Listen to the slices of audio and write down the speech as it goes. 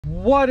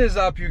What is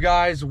up, you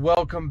guys?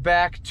 Welcome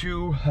back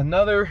to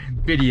another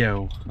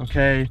video.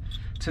 Okay,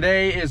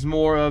 today is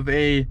more of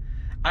a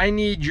I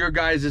need your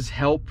guys'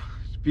 help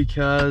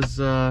because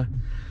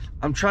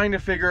I'm trying to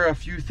figure a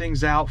few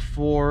things out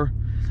for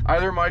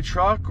either my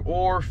truck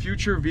or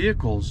future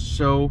vehicles.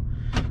 So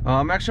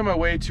I'm actually on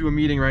my way to a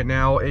meeting right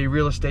now, a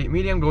real estate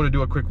meeting. I'm going to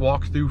do a quick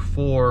walkthrough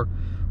for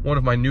one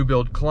of my new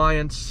build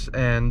clients,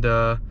 and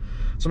so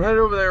I'm headed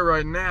over there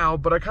right now,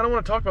 but I kind of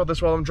want to talk about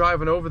this while I'm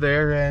driving over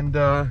there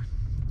and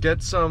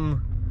get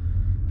some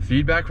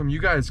feedback from you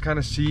guys, kind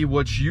of see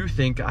what you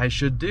think I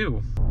should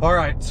do. All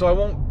right, so I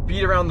won't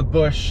beat around the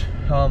bush.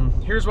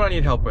 Here's what I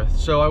need help with.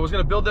 So I was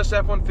gonna build this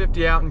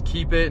F-150 out and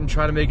keep it and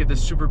try to make it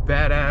this super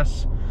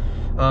badass,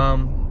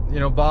 you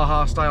know,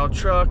 Baja style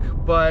truck,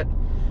 but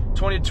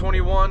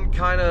 2021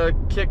 kind of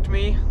kicked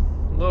me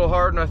a little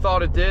hard than I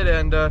thought it did,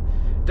 and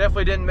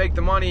definitely didn't make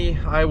the money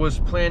I was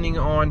planning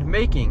on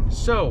making.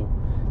 So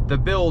the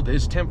build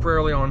is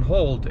temporarily on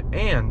hold,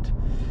 and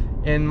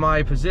in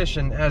my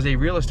position as a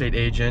real estate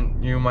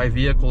agent, you know, my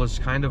vehicle is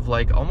kind of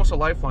like almost a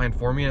lifeline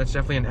for me, and it's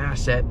definitely an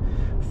asset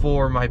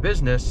for my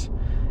business.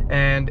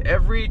 And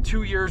every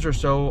 2 years or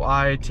so,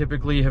 I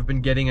typically have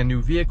been getting a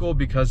new vehicle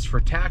because for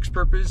tax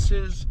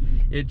purposes,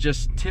 it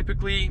just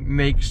typically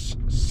makes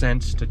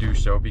sense to do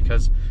so,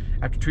 because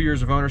after 2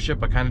 years of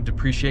ownership, I kind of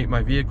depreciate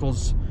my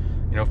vehicles,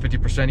 you know,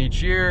 50%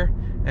 each year,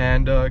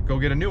 and go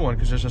get a new one,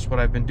 because that's just what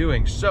I've been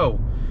doing.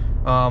 So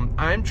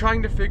I'm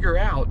trying to figure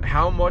out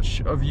how much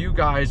of you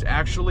guys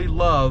actually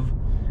love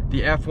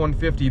the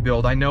F-150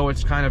 build. I know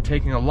it's kind of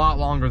taking a lot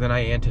longer than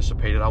I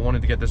anticipated. I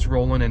wanted to get this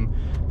rolling and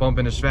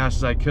bumping as fast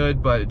as I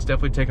could, but it's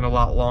definitely taken a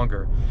lot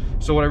longer.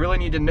 So what I really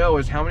need to know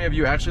is how many of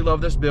you actually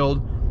love this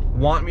build,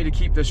 want me to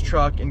keep this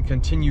truck and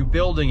continue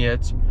building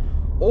it,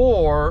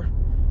 or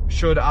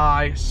should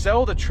I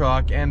sell the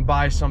truck and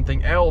buy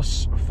something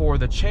else for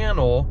the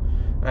channel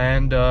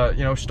and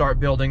you know, start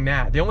building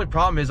that. The only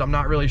problem is I'm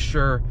not really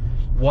sure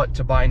what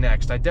to buy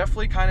next. I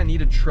definitely kind of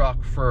need a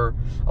truck for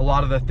a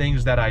lot of the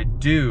things that I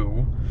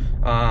do.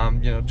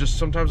 You know, just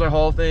sometimes I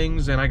haul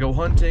things and I go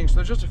hunting, so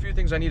there's just a few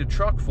things I need a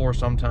truck for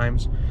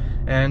sometimes.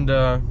 And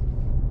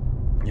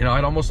you know,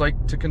 I'd almost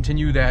like to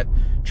continue that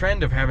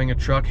trend of having a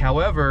truck.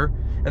 However,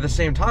 at the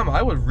same time,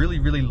 I would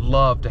really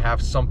love to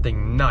have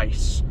something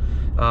nice.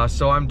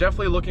 So I'm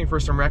definitely looking for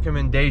some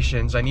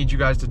recommendations. I need you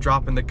guys to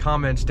drop in the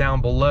comments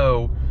down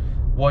below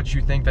what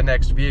you think the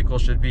next vehicle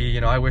should be.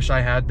 You know, I wish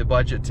I had the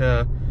budget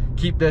to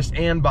keep this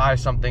and buy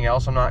something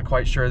else. I'm not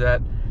quite sure that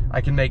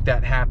I can make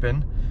that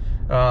happen.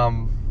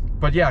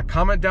 But yeah,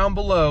 comment down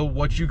below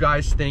what you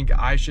guys think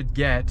I should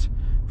get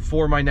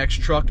for my next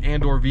truck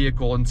and or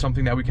vehicle, and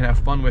something that we can have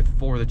fun with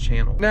for the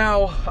channel.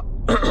 Now,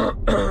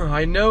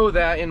 I know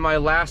that in my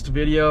last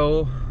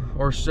video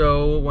or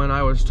so, when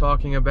I was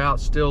talking about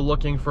still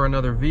looking for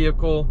another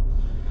vehicle,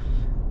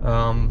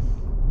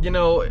 you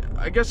know,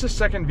 I guess a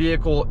second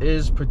vehicle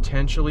is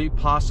potentially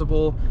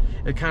possible.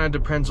 It kind of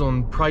depends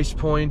on price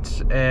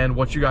point and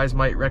what you guys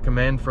might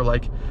recommend for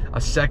like a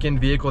second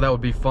vehicle that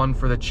would be fun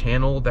for the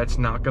channel, that's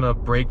not gonna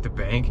break the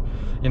bank.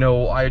 You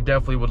know, I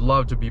definitely would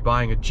love to be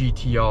buying a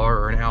GTR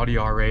or an Audi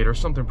R8 or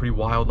something pretty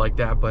wild like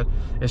that, but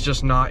it's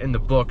just not in the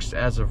books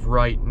as of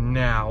right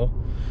now.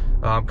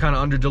 Kind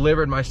of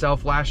under-delivered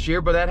myself last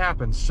year, but that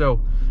happens.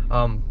 So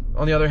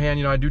on the other hand,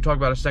 you know, I do talk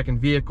about a second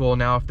vehicle.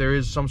 Now, if there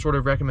is some sort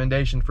of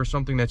recommendation for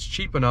something that's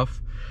cheap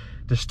enough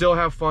to still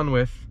have fun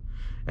with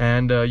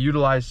and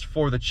utilize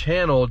for the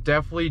channel,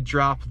 definitely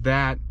drop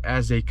that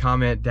as a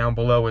comment down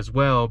below as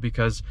well,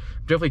 because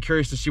I'm definitely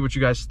curious to see what you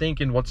guys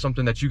think and what's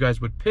something that you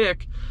guys would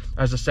pick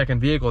as a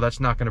second vehicle that's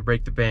not going to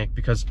break the bank.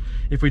 Because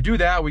if we do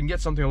that, we can get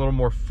something a little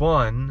more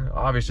fun.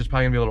 Obviously, it's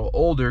probably going to be a little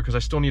older because I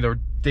still need a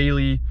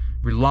daily,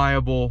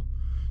 reliable,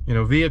 you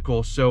know,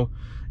 vehicle. So,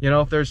 you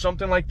know, if there's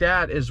something like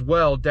that as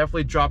well,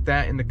 definitely drop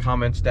that in the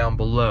comments down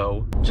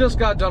below. Just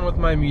got done with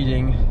my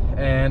meeting,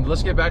 and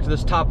let's get back to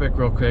this topic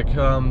real quick.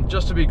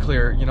 Just to be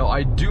clear, you know,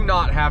 I do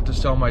not have to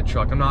sell my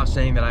truck. I'm not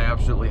saying that I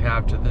absolutely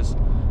have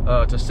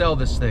to sell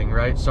this thing,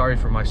 right? Sorry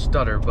for my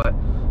stutter, but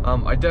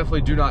I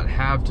definitely do not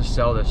have to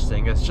sell this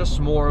thing. It's just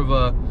more of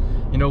a,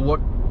 you know,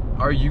 what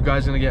are you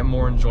guys gonna get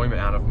more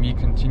enjoyment out of me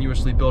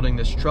continuously building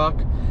this truck?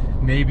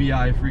 Maybe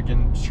I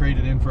freaking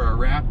traded in for a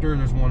Raptor.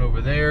 There's one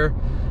over there.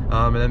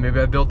 And then maybe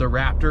I built the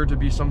Raptor to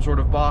be some sort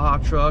of Baja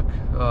truck.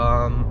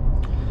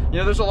 You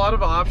know, there's a lot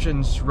of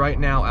options right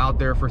now out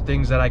there for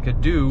things that I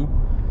could do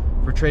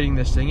for trading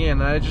this thing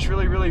in. And I just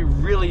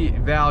really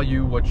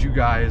value what you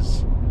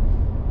guys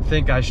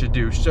think I should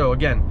do. So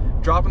again,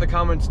 drop in the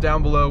comments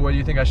down below whether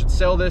you think I should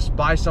sell this,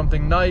 buy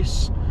something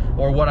nice,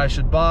 or what I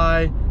should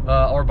buy,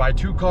 or buy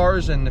two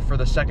cars, and for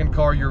the second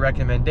car, your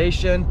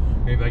recommendation.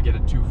 Maybe I get a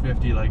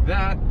 250 like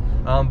that.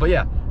 But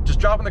yeah, just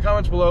drop in the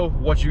comments below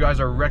what you guys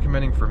are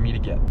recommending for me to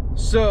get.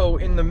 So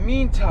in the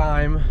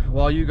meantime,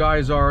 while you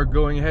guys are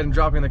going ahead and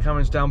dropping the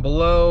comments down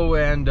below,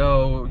 and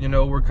you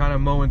know, we're kind of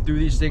mowing through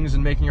these things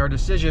and making our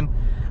decision,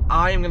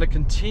 I am going to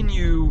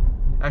continue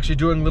actually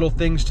doing little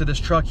things to this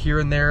truck here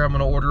and there. I'm going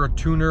to order a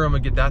tuner. I'm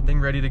going to get that thing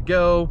ready to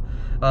go.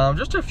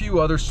 Just a few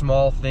other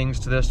small things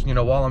to this, you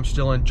know, while I'm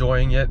still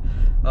enjoying it.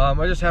 I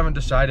just haven't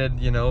decided,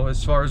 you know,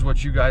 as far as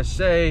what you guys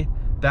say,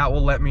 that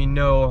will let me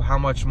know how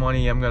much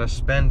money I'm gonna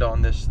spend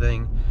on this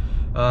thing.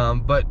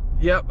 But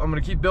yep, I'm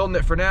gonna keep building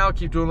it for now,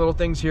 keep doing little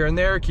things here and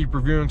there, keep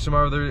reviewing some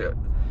other,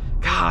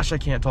 gosh, I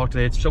can't talk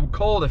today, it's so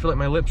cold, I feel like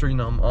my lips are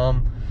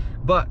numb.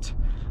 But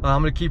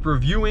I'm gonna keep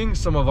reviewing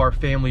some of our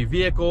family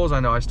vehicles.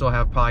 I know I still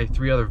have probably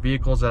 3 other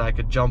vehicles that I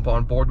could jump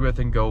on board with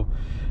and go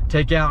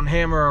take out and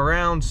hammer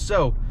around.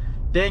 So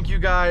thank you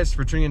guys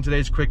for tuning in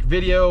today's quick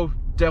video.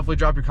 Definitely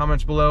drop your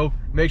comments below.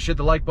 Make sure you hit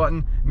the like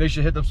button. Make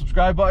sure you hit the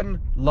subscribe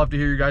button. Love to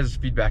hear your guys'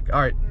 feedback.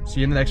 All right, see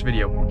you in the next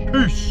video.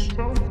 Peace.